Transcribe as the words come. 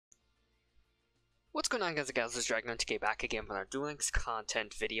What's going on, guys and gals? This is Dragon to get back again with our Duel Links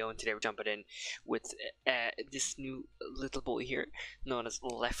content video, and today we're jumping in with this new little boy here, known as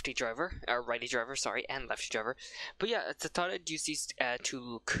Lefty Driver, or Righty Driver, sorry, and Lefty Driver. But yeah, I thought I'd use these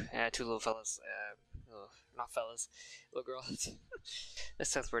two little fellas, not fellas, little girls. That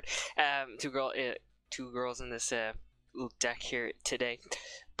sounds weird. Two girls in this little deck here today.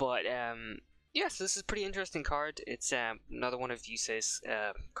 But yes, this is a pretty interesting card. It's another one of Yusei's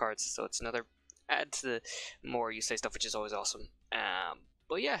cards, so it's another add to the more Yusei stuff, which is always awesome.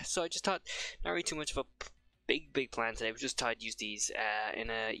 But yeah, so I just thought not really too much of a big plan today. We just thought I'd use these in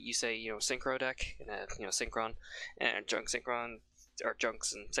a Yusei, synchro deck, in a synchron and junk synchron or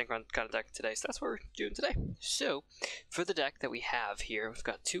junks and synchron kind of deck today. So that's what we're doing today. So for the deck that we have here, we've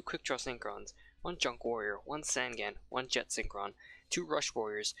got 2 quick draw synchrons, 1 junk warrior, 1 Sangan, 1 jet synchron, 2 rush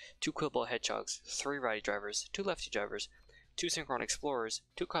warriors, 2 quillball hedgehogs, 3 righty drivers, 2 lefty drivers, 2 synchron explorers,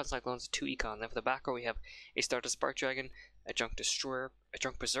 2 cod cyclones, 2 econs. Then for the back row we have a Stardust Spark Dragon, a junk destroyer, a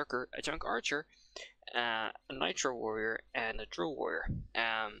junk berserker, a junk archer, a nitro warrior, and a drill warrior.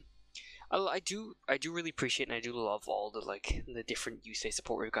 I do really appreciate and I do love all the different Yusei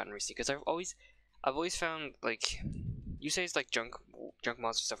support we've gotten recently, because I've always found Yusei's junk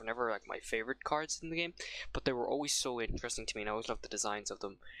monster stuff are never my favorite cards in the game, but they were always so interesting to me, and I always loved the designs of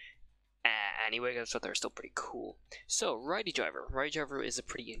them. Anyway, I thought they were still pretty cool. So, Righty Driver is a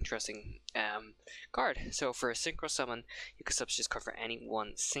pretty interesting card. So, for a synchro summon, you can substitute this card for any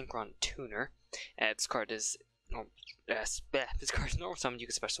one synchron tuner. This card is normal summon. You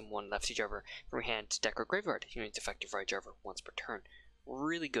can special summon 1 lefty driver from your hand to deck or graveyard. You need effective Righty Driver once per turn.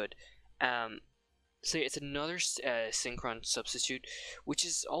 Really good. So yeah, it's another synchron substitute, which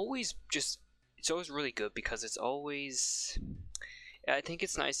is always it's always really good, because it's always, I think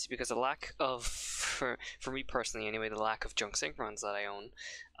it's nice because the lack of, for me personally anyway, the lack of junk synchrons that I own,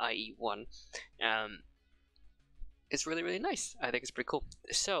 i.e. 1, it's really nice. I think it's pretty cool.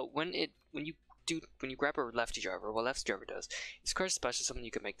 So when you grab a lefty driver, what lefty driver does, this card is special summon.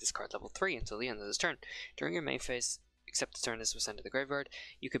 You can make this card level 3 until the end of this turn. During your main phase, except the turn this was sent to the graveyard,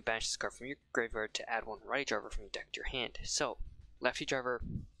 you can banish this card from your graveyard to add 1 righty driver from your deck to your hand. So lefty driver,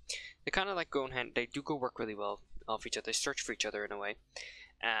 they kind of go in hand. They do work really well off each other. They search for each other in a way.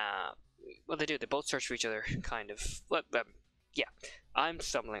 Well, they do. They both search for each other, kind of. Yeah, I'm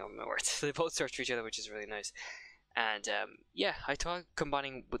stumbling on my words. They both search for each other, which is really nice. And yeah, I thought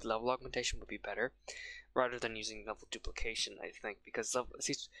combining with level augmentation would be better, rather than using level duplication, I think, because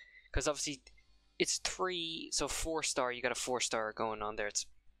obviously it's 3, so 4-star. You got a 4-star going on there. It's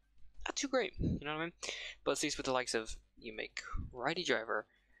not too great, you know what I mean? But at least with the likes of, you make righty driver,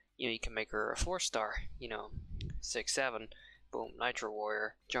 you can make her a 4-star, 6-7, boom, nitro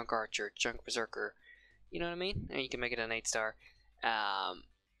warrior, junk archer, junk berserker, you know what I mean? And you can make it an 8-star,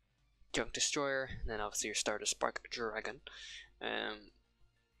 junk destroyer, and then obviously your Stardust Spark Dragon.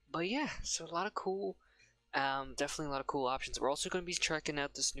 But yeah, so a lot of cool, definitely a lot of cool options. We're also going to be checking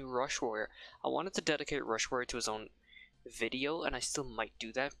out this new rush warrior. I wanted to dedicate rush warrior to his own video, and I still might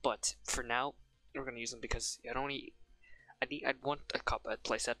do that, but for now we're going to use him because I'd want a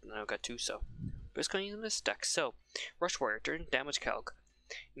playset, and I've got 2, so we're just going to use him this deck. So, Rush Warrior, during damage calc,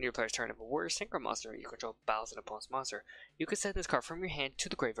 in your player's turn, if a warrior synchro monster you control battles an opponent's monster, you can send this card from your hand to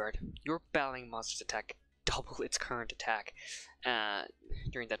the graveyard. Your battling monster's attack double its current attack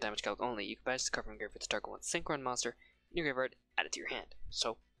during that damage calc only. You can banish this card from your graveyard to target 1 synchron monster in your graveyard, add it to your hand.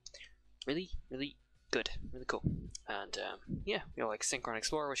 So, really good, really cool. And yeah, Synchron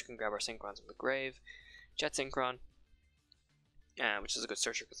Explorer, which you can grab our synchrons from the grave, Jet Synchron, which is a good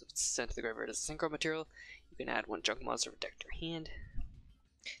searcher because if it's sent to the graveyard as a synchro material, you can add 1 junk monster deck to your hand.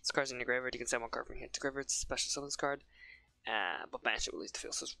 This card's in your graveyard. You can send 1 card from your hand to the graveyard. It's a special summon this card, but banish it, release the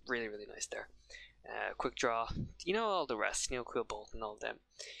field. So it's really nice there. Quick draw, all the rest, Quill Bolt and all of them.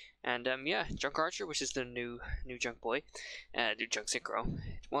 And yeah, Junk Archer, which is the new junk boy, new junk synchro.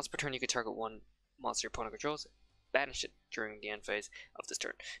 Once per turn, you can target 1 monster your opponent controls, banish it during the end phase of this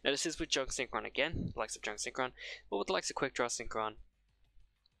turn. Now this is with Junk Synchron again, the likes of Junk Synchron, but with the likes of Quick Draw Synchron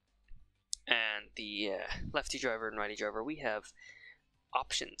and the Lefty Driver and Righty Driver, we have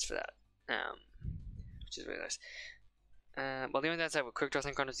options for that, which is really nice. Well, the only downside with Quick Draw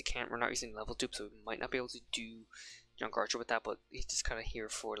Synchron is we're not using level dupe, so we might not be able to do Junk Archer with that, but he's just kind of here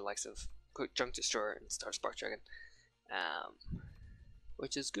for the likes of Quick Junk Destroyer and Star Spark Dragon,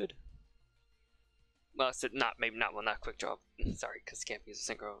 which is good. Well, it's not Quick Draw. Sorry, because you can't use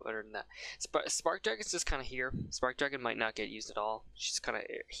a synchro other than that. Spark Dragon's just kind of here. Spark Dragon might not get used at all. She's kind of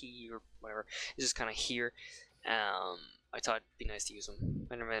or whatever. It's just kind of here. I thought it'd be nice to use them.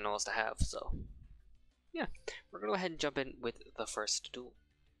 I never really know what else to have, so yeah. We're gonna go ahead and jump in with the first duel.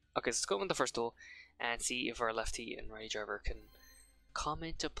 Okay, so let's go with the first duel. and see if our lefty and righty driver can come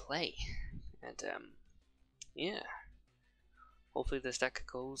into play. And yeah, hopefully this deck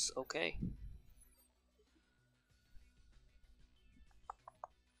goes okay.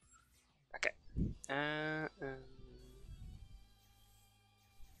 Okay. Alright.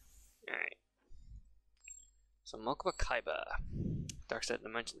 So Mokuba Kaiba, Dark Side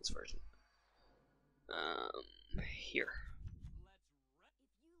Dimensions version. Here.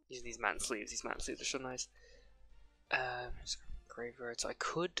 These mountain sleeves. These mountain sleeves are so nice. Graveyard. So I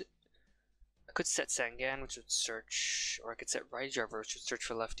could set Sangan, which would search, or I could set righty driver, which would search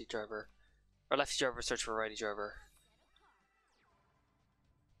for lefty driver, or lefty driver search for righty driver.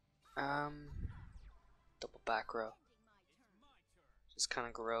 Double back row. Just kind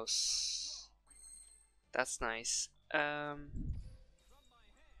of gross. That's nice.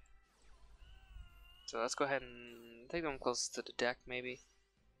 So let's go ahead and take them closest to the deck, maybe.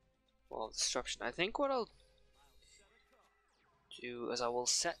 Well, disruption. I think what I'll do is I will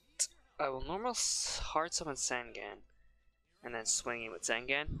normal hard summon Sangan, and then swing in with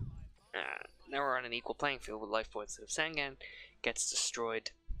Sangan. Now we're on an equal playing field with life points. So if Sangan gets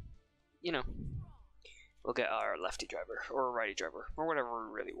destroyed, you know, we'll get our lefty driver or righty driver or whatever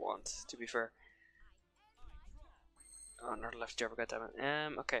we really want. To be fair. Oh, not a lefty driver.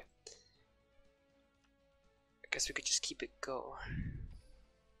 Goddammit. Okay. I guess we could just keep it go.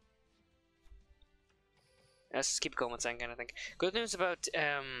 Let's just keep going with Sangan, I think. Good news about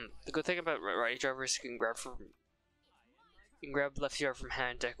the good thing about righty drivers, you can grab lefty driver from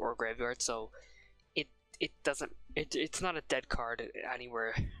hand, deck, or graveyard. So it's not a dead card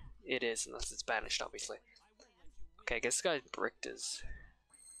anywhere it is, unless it's banished, obviously. Okay, I guess this guy bricked his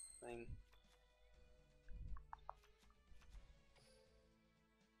thing.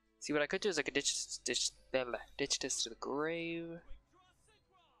 See, what I could do is I could ditch this to the grave.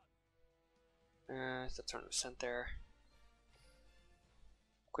 So turn of sent there.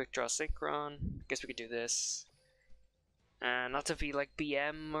 Quick draw synchron. Guess we could do this. Not to be like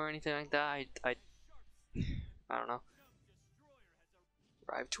BM or anything like that. I don't know.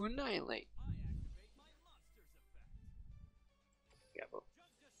 Arrive to annihilate. Yeah, but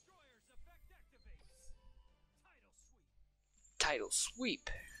title sweep.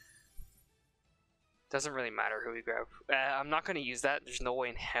 Doesn't really matter who we grab. I'm not going to use that. There's no way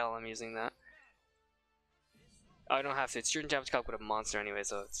in hell I'm using that. I don't have to. It's your job to calculate a monster anyway,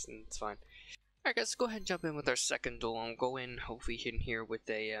 so it's fine. Alright guys, go ahead and jump in with our second duel, and we'll go in hopefully in here with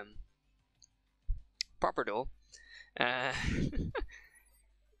a proper duel. But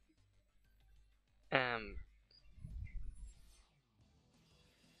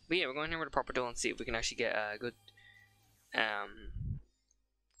yeah, we're going here with a proper duel and see if we can actually get a good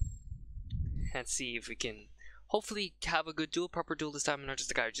and see if we can hopefully have a good duel, proper duel this time, and not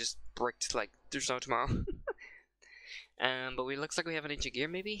just a guy who just bricked like there's no tomorrow. But we looks like we have an inch of gear,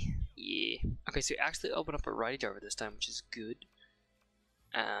 maybe? Yeah. Okay, so we actually open up a righty driver this time, which is good.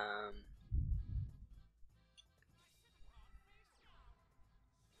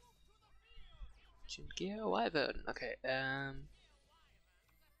 Yugioh, Wyvern. Okay,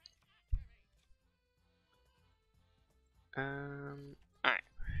 alright.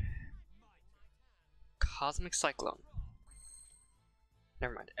 Cosmic Cyclone.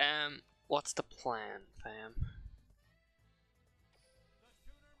 Never mind. What's the plan, fam?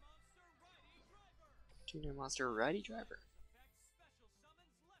 Tuner Monster Righty Driver.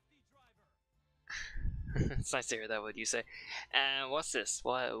 It's nice to hear that, what you say. What's this?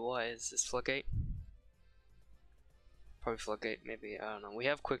 Why is this Floodgate? Probably Floodgate, maybe, I don't know. We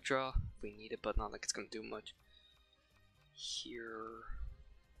have Quick Draw if we need it, but not like it's gonna do much. Here.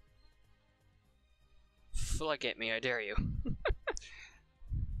 Floodgate me, I dare you.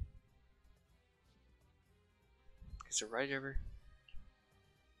 Is it right driver?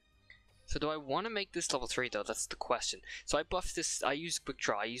 So do I want to make this level 3 though? That's the question. So I buffed this, I use Quick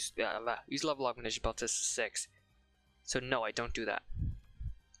Draw, I use level augmentation, buff this to 6. So no, I don't do that.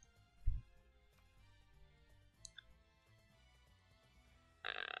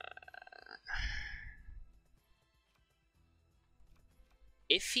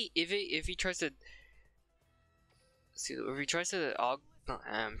 If he tries to see, if he tries to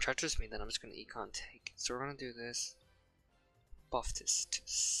treacherous me, then I'm just gonna econ take. So we're gonna do this. Buff this to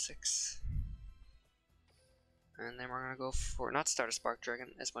 6. And then we're gonna go for, not start a Spark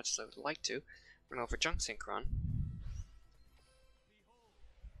Dragon as much as I would like to. We're gonna go for Junk Synchron.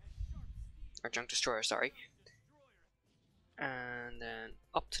 Or Junk Destroyer, sorry. And then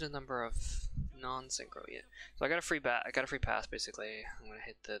up to the number of non-synchro yet. So I got a free pass basically. I'm gonna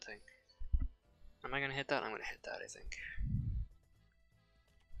hit the thing. Am I gonna hit that? I'm gonna hit that, I think.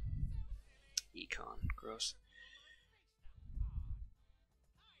 Econ. econ. Gross.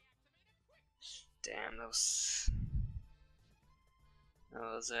 Damn, that was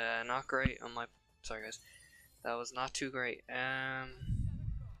not great on my. Sorry guys, that was not too great.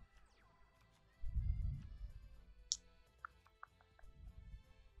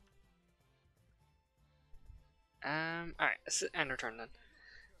 Alright, let's end our turn then.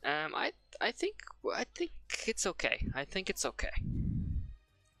 I think it's okay. I think it's okay.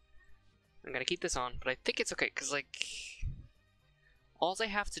 I'm gonna keep this on, but I think it's okay because like all I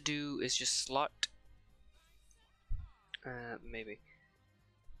have to do is just slot. Maybe.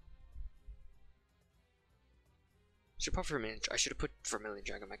 I should have put Vermilion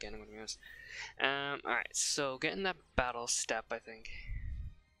Dragon back in. I'm gonna be honest. Alright, so getting that battle step, I think.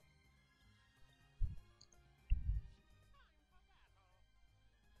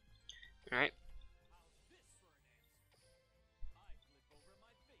 Alright.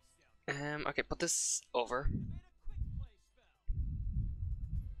 Okay, put this over.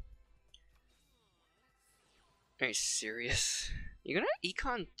 Are you serious? You gonna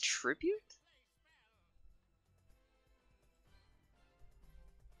econ tribute?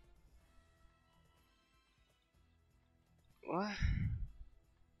 What?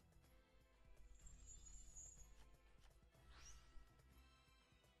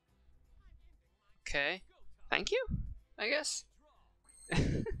 Okay. Thank you, I guess.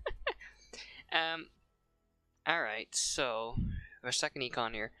 Alright, so our second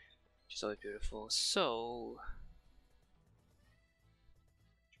econ here, which is always beautiful. So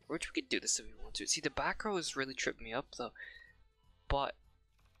which we could do this if we want to. See, the back row is really tripping me up though. But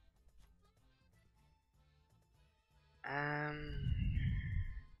I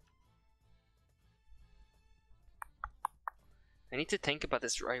need to think about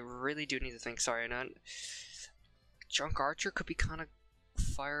this. I really do need to think. Sorry, not Junk Archer could be kind of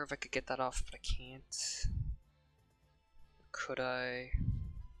fire if I could get that off, but I can't. Could I?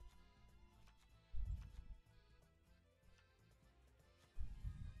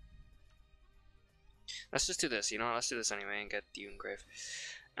 Let's just do this, you know, let's do this anyway and get the Engrave.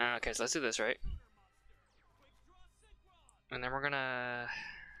 Okay, so let's do this, right? And then we're gonna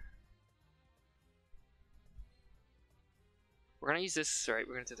use this, right?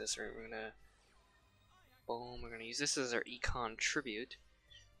 We're gonna do this, right? We're gonna boom, we're gonna use this as our econ tribute.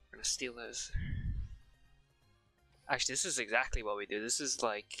 We're gonna steal this. Actually, this is exactly what we do. This is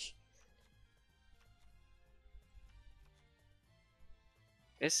like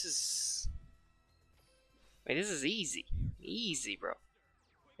this is easy. Easy, bro.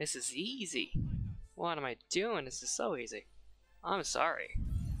 This is easy. What am I doing? This is so easy. I'm sorry.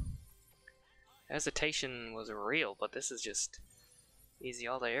 Hesitation was real, but this is just easy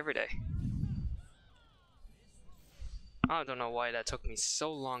all day, every day. I don't know why that took me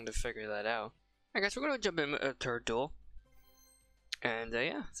so long to figure that out. I guess we're gonna jump in a third duel. And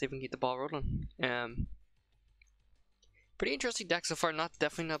yeah, see if we can get the ball rolling. Pretty interesting deck so far.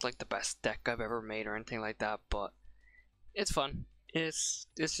 Definitely not like the best deck I've ever made or anything like that, but it's fun. It's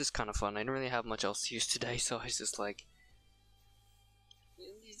just kind of fun. I didn't really have much else to use today, so I was just like,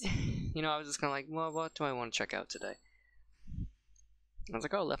 you know, I was just kind of like, well, what do I want to check out today? I was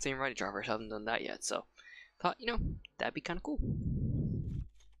like, oh, lefty and righty drivers, haven't done that yet, so thought, you know, that'd be kind of cool.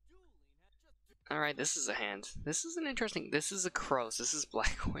 Alright, this is a hand. This is an interesting. This is a cross. This is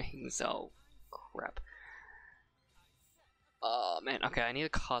Black Wings. Oh, crap. Oh, man. Okay, I need a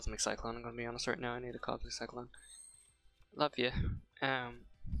Cosmic Cyclone. I'm gonna be honest right now. I need a Cosmic Cyclone. Love you. Okay,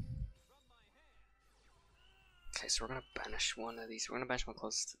 so we're gonna banish one of these. We're gonna banish one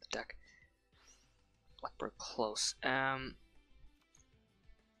closest to the deck. Blackbird close.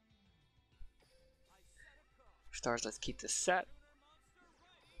 Stars, let's keep this set.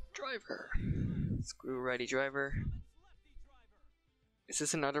 Driver. Screw righty driver. Is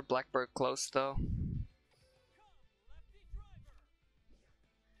this another Blackbird close though?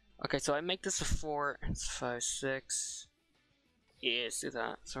 Okay, so I make this a 4. It's 5, 6. Yeah, let's do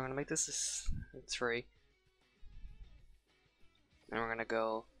that. So we're gonna make this a 3. And we're gonna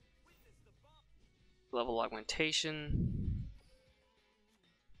go level augmentation.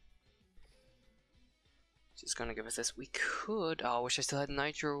 Just gonna give us this. We could. Oh, I wish I still had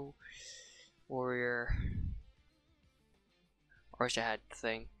Nitro Warrior. Or I wish I had the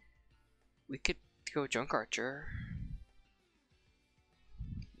thing. We could go Junk Archer.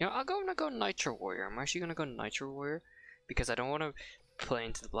 You know, I'm gonna go Nitro Warrior. I'm actually gonna go Nitro Warrior because I don't want to play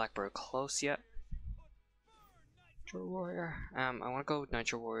into the Blackbird close yet. Nitro Warrior. I want to go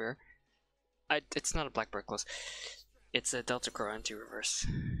Nitro Warrior. It's not a Blackbird close. It's a Delta Crow anti-reverse.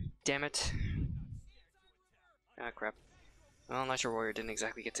 Damn it. Ah, crap. Well, Nitro Warrior didn't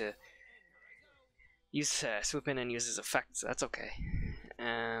exactly get to use swoop in and use his effects. That's okay.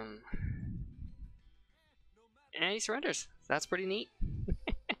 And he surrenders. That's pretty neat.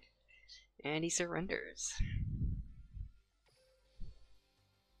 And he surrenders.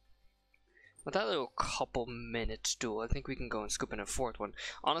 With that little couple minutes duel, I think we can go and scoop in a fourth one.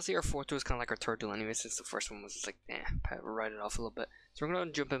 Honestly, our fourth duel is kind of like our third duel anyway, since the first one was just like, write it off a little bit. So we're going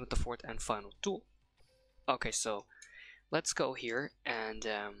to jump in with the fourth and final duel. Okay, so let's go here and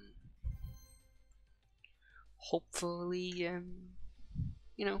hopefully,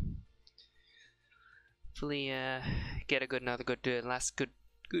 you know, hopefully get another good last good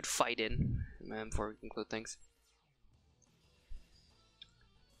fight in before we conclude things.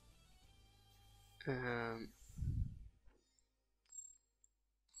 Alright,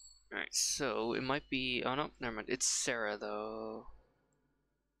 so it might be. Oh no, never mind. It's Sarah though.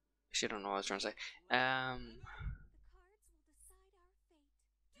 Actually, I don't know what I was trying to say. Hi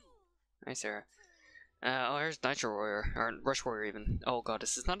Sarah. Oh, here's Nitro Warrior or Rush Warrior even. Oh god,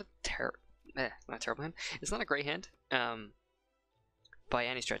 this is not a not a terrible hand. It's not a great hand. By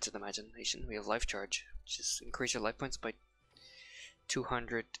any stretch of the imagination, we have Life Charge, which is increase your life points by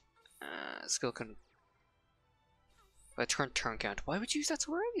 200. Skill can by turn count. Why would you use that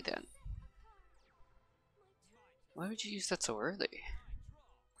so early then? Why would you use that so early?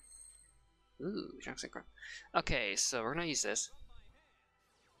 Ooh, synchron. Okay, so we're gonna use this.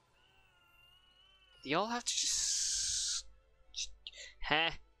 Do y'all have to just huh?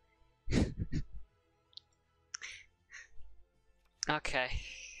 Okay,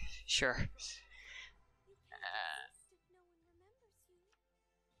 sure.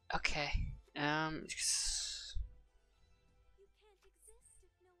 Okay.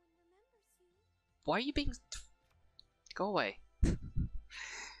 Why are you being? Go away.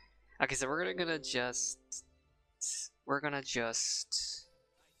 Okay, so we're gonna just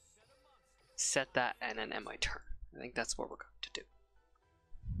set that and then end my turn. I think that's what we're going to do.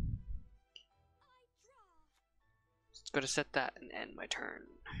 Just gonna set that and end my turn.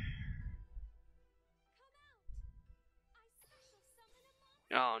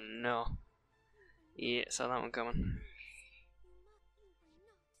 Oh no. Yeah, saw that one coming.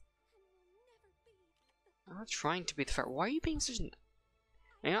 I'm not trying to be the fair. Why are you being such an...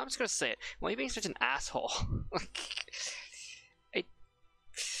 You know, I'm just gonna say it. Why are you being such an asshole?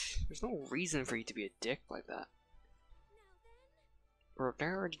 There's no reason for you to be a dick like that. We're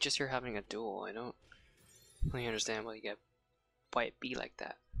already just here having a duel. I don't really understand why it be like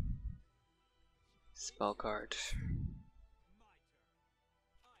that. Spell card.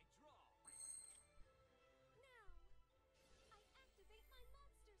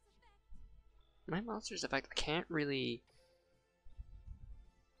 My monster's effect, I can't really...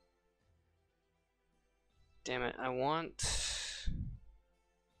 Damn it, I want...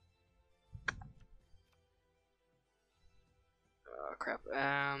 Oh crap,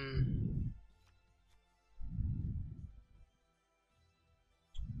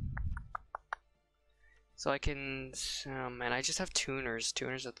 so I can... Oh man, I just have tuners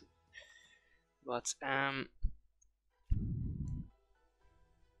at the... But,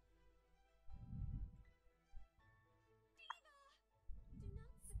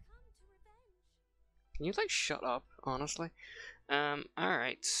 Can you like shut up, honestly?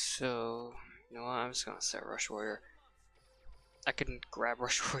 Alright, so you know what, I'm just gonna set Rush Warrior. I can grab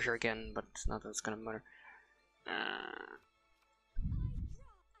Rush Warrior again, but it's not that it's gonna matter.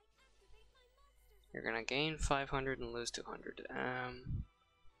 You're gonna gain 500 and lose 200.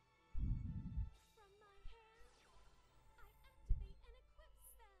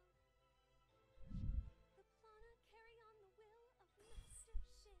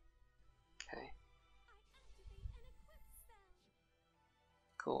 Okay.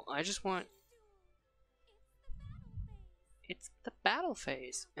 Cool. I just want... It's the battle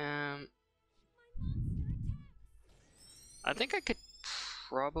phase. I think I could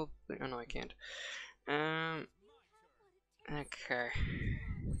probably... Oh no, I can't. Okay.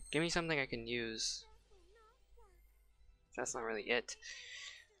 Give me something I can use. That's not really it.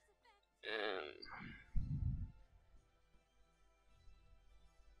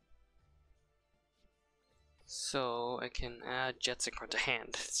 So I can add jet synchron to hand.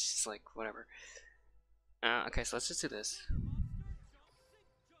 It's just like whatever. Okay, so let's just do this.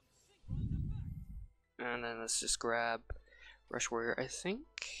 And then let's just grab Rush Warrior, I think.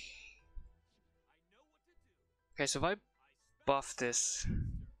 Okay, so if I buff this,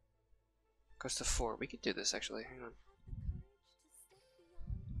 goes to 4. We could do this actually. Hang on.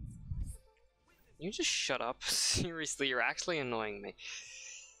 You just shut up. Seriously, you're actually annoying me.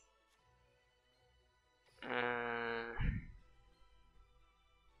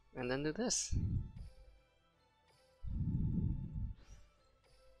 And then do this.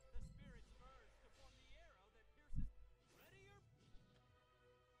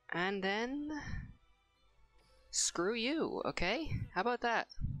 and then screw you, okay? How about that?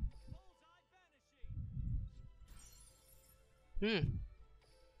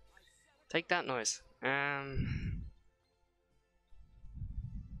 Take that noise. Banish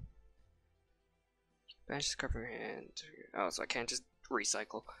this card from your hand. Oh, so I can't just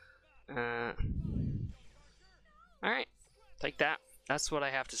recycle. Alright, take that. That's what I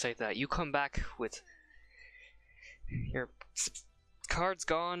have to say to that. You come back with your cards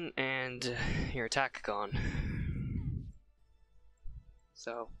gone and your attack gone.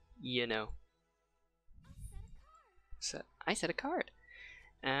 So, you know. So, I said a card.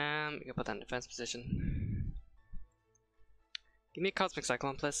 You can put that in defense position. Give me a Cosmic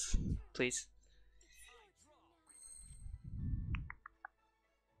Cyclone, please. Please.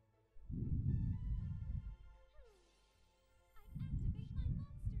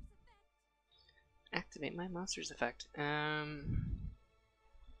 Activate my monster's effect.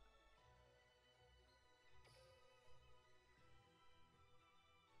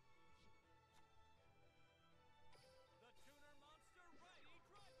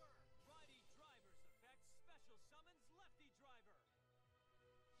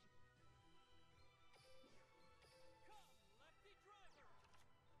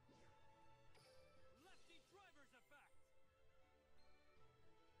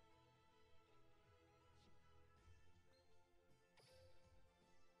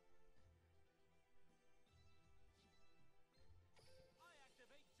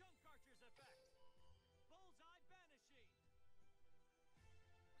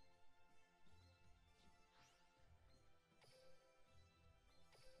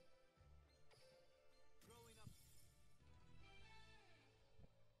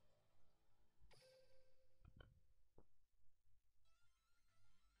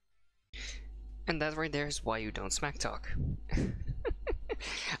 And that right there is why you don't smack talk.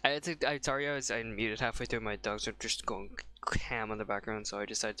 I'm sorry, I muted halfway through. My dogs are just going ham on the background, so I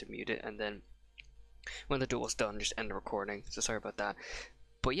decided to mute it, and then when the duel's done, just end the recording. So sorry about that.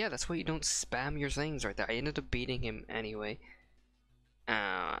 But yeah, that's why you don't spam your things right there. I ended up beating him anyway.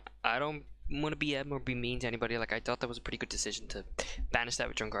 I don't want to be or be mean to anybody. Like, I thought that was a pretty good decision to banish that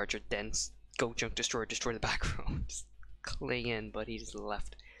with Junk Archer, then go Junk destroy the back row. Just cling in, but he just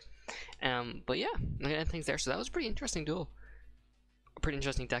left. But yeah, things there. So that was a pretty interesting duel. A pretty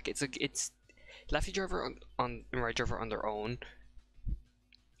interesting deck. It's lefty driver on right driver on their own,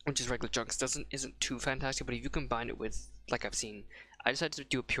 which is regular junks. Isn't too fantastic, but if you combine it with, like I've seen, I decided to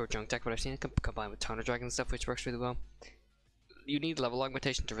do a pure junk deck, but I've seen it combine with Counter Dragon and stuff, which works really well. You need level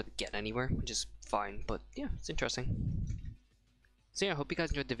augmentation to really get anywhere, which is fine, but yeah, it's interesting. So yeah, I hope you guys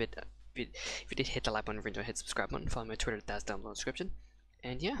enjoyed the vid. If you did, hit the like button. If you enjoyed, hit the subscribe button. Follow my Twitter, that's down below in the description.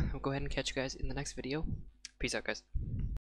 And yeah, I'll go ahead and catch you guys in the next video. Peace out, guys.